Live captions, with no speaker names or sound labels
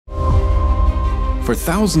For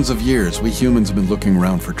thousands of years, we humans have been looking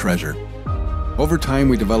around for treasure. Over time,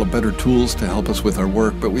 we developed better tools to help us with our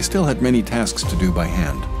work, but we still had many tasks to do by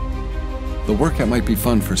hand. The workout might be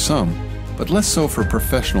fun for some, but less so for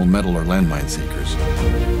professional metal or landmine seekers.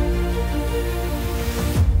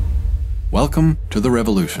 Welcome to the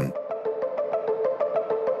revolution.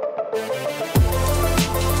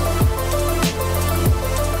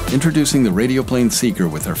 Introducing the RadioPlane Seeker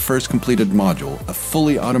with our first completed module, a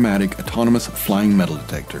fully automatic autonomous flying metal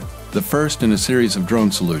detector. The first in a series of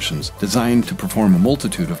drone solutions designed to perform a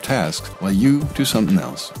multitude of tasks while you do something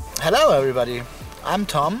else. Hello everybody, I'm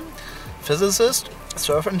Tom, physicist,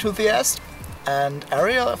 surf enthusiast and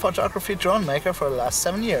aerial photography drone maker for the last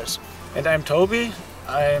 7 years. And I'm Toby,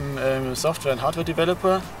 I'm a software and hardware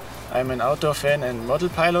developer, I'm an outdoor fan and model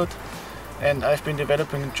pilot, and I've been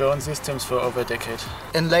developing drone systems for over a decade.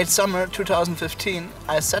 In late summer 2015,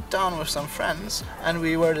 I sat down with some friends and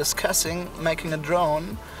we were discussing making a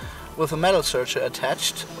drone with a metal searcher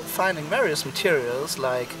attached, finding various materials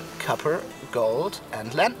like copper, gold and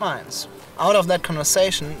landmines. Out of that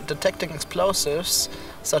conversation, detecting explosives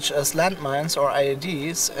such as landmines or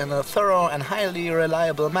IEDs in a thorough and highly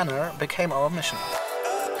reliable manner became our mission.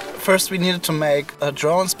 First we needed to make a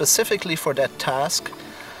drone specifically for that task,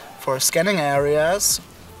 for scanning areas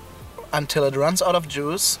until it runs out of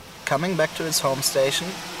juice, coming back to its home station,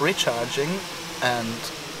 recharging and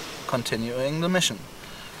continuing the mission.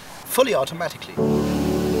 Fully automatically.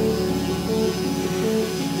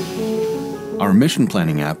 Our mission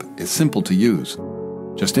planning app is simple to use.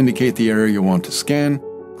 Just indicate the area you want to scan,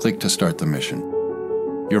 click to start the mission.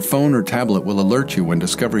 Your phone or tablet will alert you when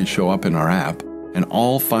discoveries show up in our app, and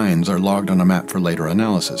all finds are logged on a map for later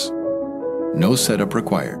analysis. No setup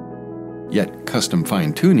required. Yet custom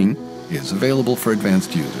fine-tuning is available for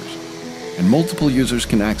advanced users, and multiple users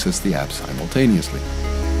can access the app simultaneously.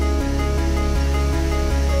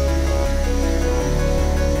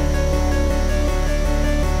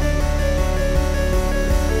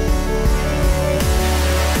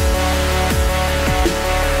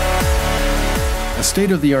 A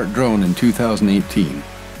state-of-the-art drone in 2018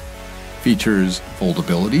 features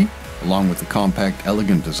foldability, along with a compact,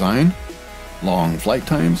 elegant design, long flight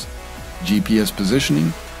times, GPS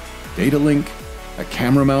positioning, data link, a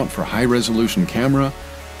camera mount for high-resolution camera,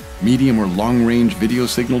 medium or long-range video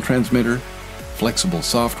signal transmitter, flexible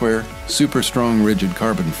software, super strong rigid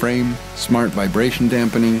carbon frame, smart vibration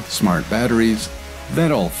dampening, smart batteries.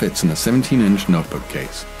 That all fits in a 17-inch notebook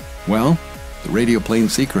case. Well, the RadioPlane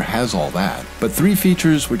Seeker has all that, but 3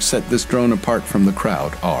 features which set this drone apart from the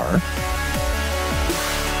crowd are: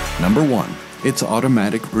 Number 1. Its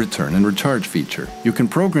automatic return and recharge feature. You can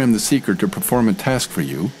program the Seeker to perform a task for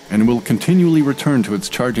you, and it will continually return to its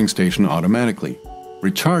charging station automatically,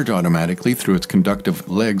 recharge automatically through its conductive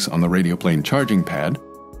legs on the RadioPlane charging pad,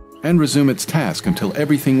 and resume its task until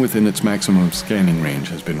everything within its maximum scanning range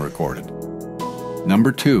has been recorded.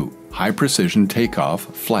 Number 2. High-precision takeoff,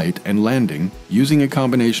 flight, and landing using a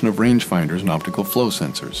combination of rangefinders and optical flow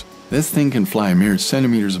sensors. This thing can fly mere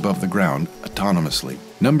centimeters above the ground autonomously.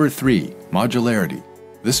 Number 3. Modularity.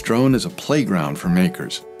 This drone is a playground for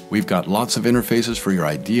makers. We've got lots of interfaces for your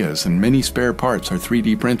ideas, and many spare parts are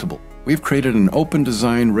 3D printable. We've created an open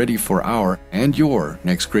design ready for our and your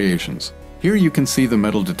next creations. Here you can see the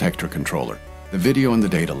metal detector controller, the video and the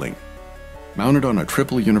data link, mounted on a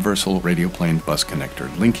triple universal RadioPlane bus connector,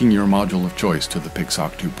 linking your module of choice to the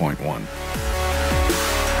Pixoc 2.1.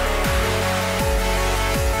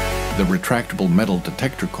 The retractable metal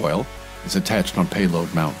detector coil is attached on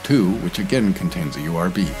payload mount 2, which again contains a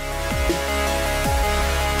URB.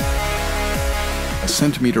 A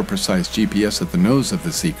centimeter precise GPS at the nose of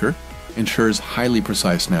the Seeker ensures highly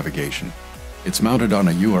precise navigation. It's mounted on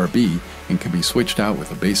a URB and can be switched out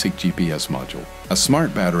with a basic GPS module. A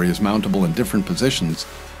smart battery is mountable in different positions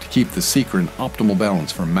to keep the Seeker in optimal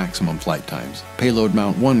balance for maximum flight times. Payload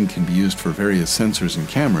mount 1 can be used for various sensors and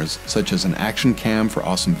cameras, such as an action cam for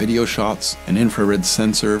awesome video shots, an infrared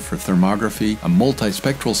sensor for thermography, a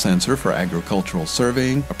multispectral sensor for agricultural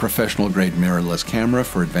surveying, a professional-grade mirrorless camera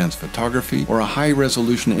for advanced photography, or a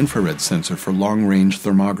high-resolution infrared sensor for long-range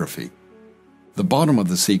thermography. The bottom of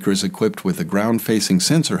the Seeker is equipped with a ground-facing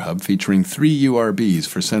sensor hub featuring 3 URBs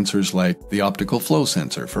for sensors like the optical flow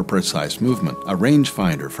sensor for precise movement, a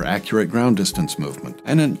rangefinder for accurate ground distance movement,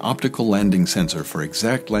 and an optical landing sensor for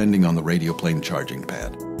exact landing on the RadioPlane charging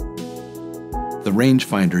pad. The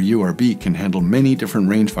rangefinder URB can handle many different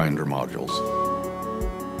rangefinder modules.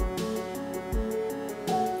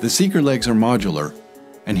 The Seeker legs are modular,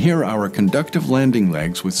 and here are our conductive landing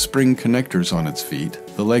legs with spring connectors on its feet.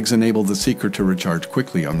 The legs enable the Seeker to recharge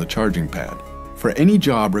quickly on the charging pad. For any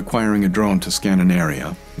job requiring a drone to scan an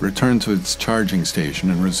area, return to its charging station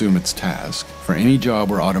and resume its task, for any job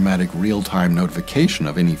where automatic real-time notification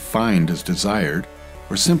of any find is desired,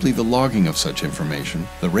 or simply the logging of such information,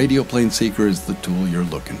 the RadioPlane Seeker is the tool you're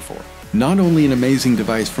looking for. Not only an amazing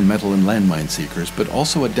device for metal and landmine seekers, but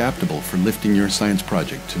also adaptable for lifting your science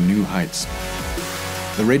project to new heights.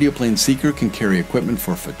 The RadioPlane Seeker can carry equipment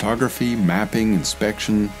for photography, mapping,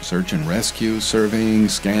 inspection, search and rescue, surveying,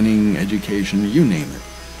 scanning, education, you name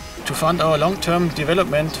it. To fund our long-term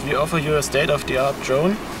development, we offer you a state-of-the-art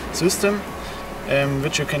drone system,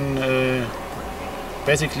 which you can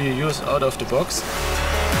basically use out of the box.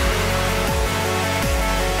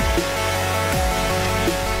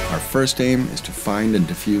 Our first aim is to find and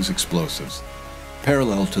defuse explosives.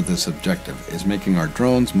 Parallel to this objective is making our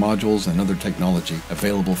drones, modules, and other technology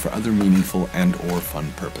available for other meaningful and/or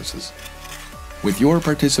fun purposes. With your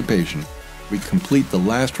participation, we complete the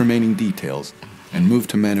last remaining details and move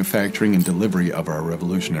to manufacturing and delivery of our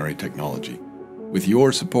revolutionary technology. With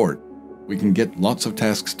your support, we can get lots of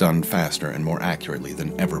tasks done faster and more accurately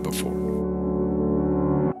than ever before.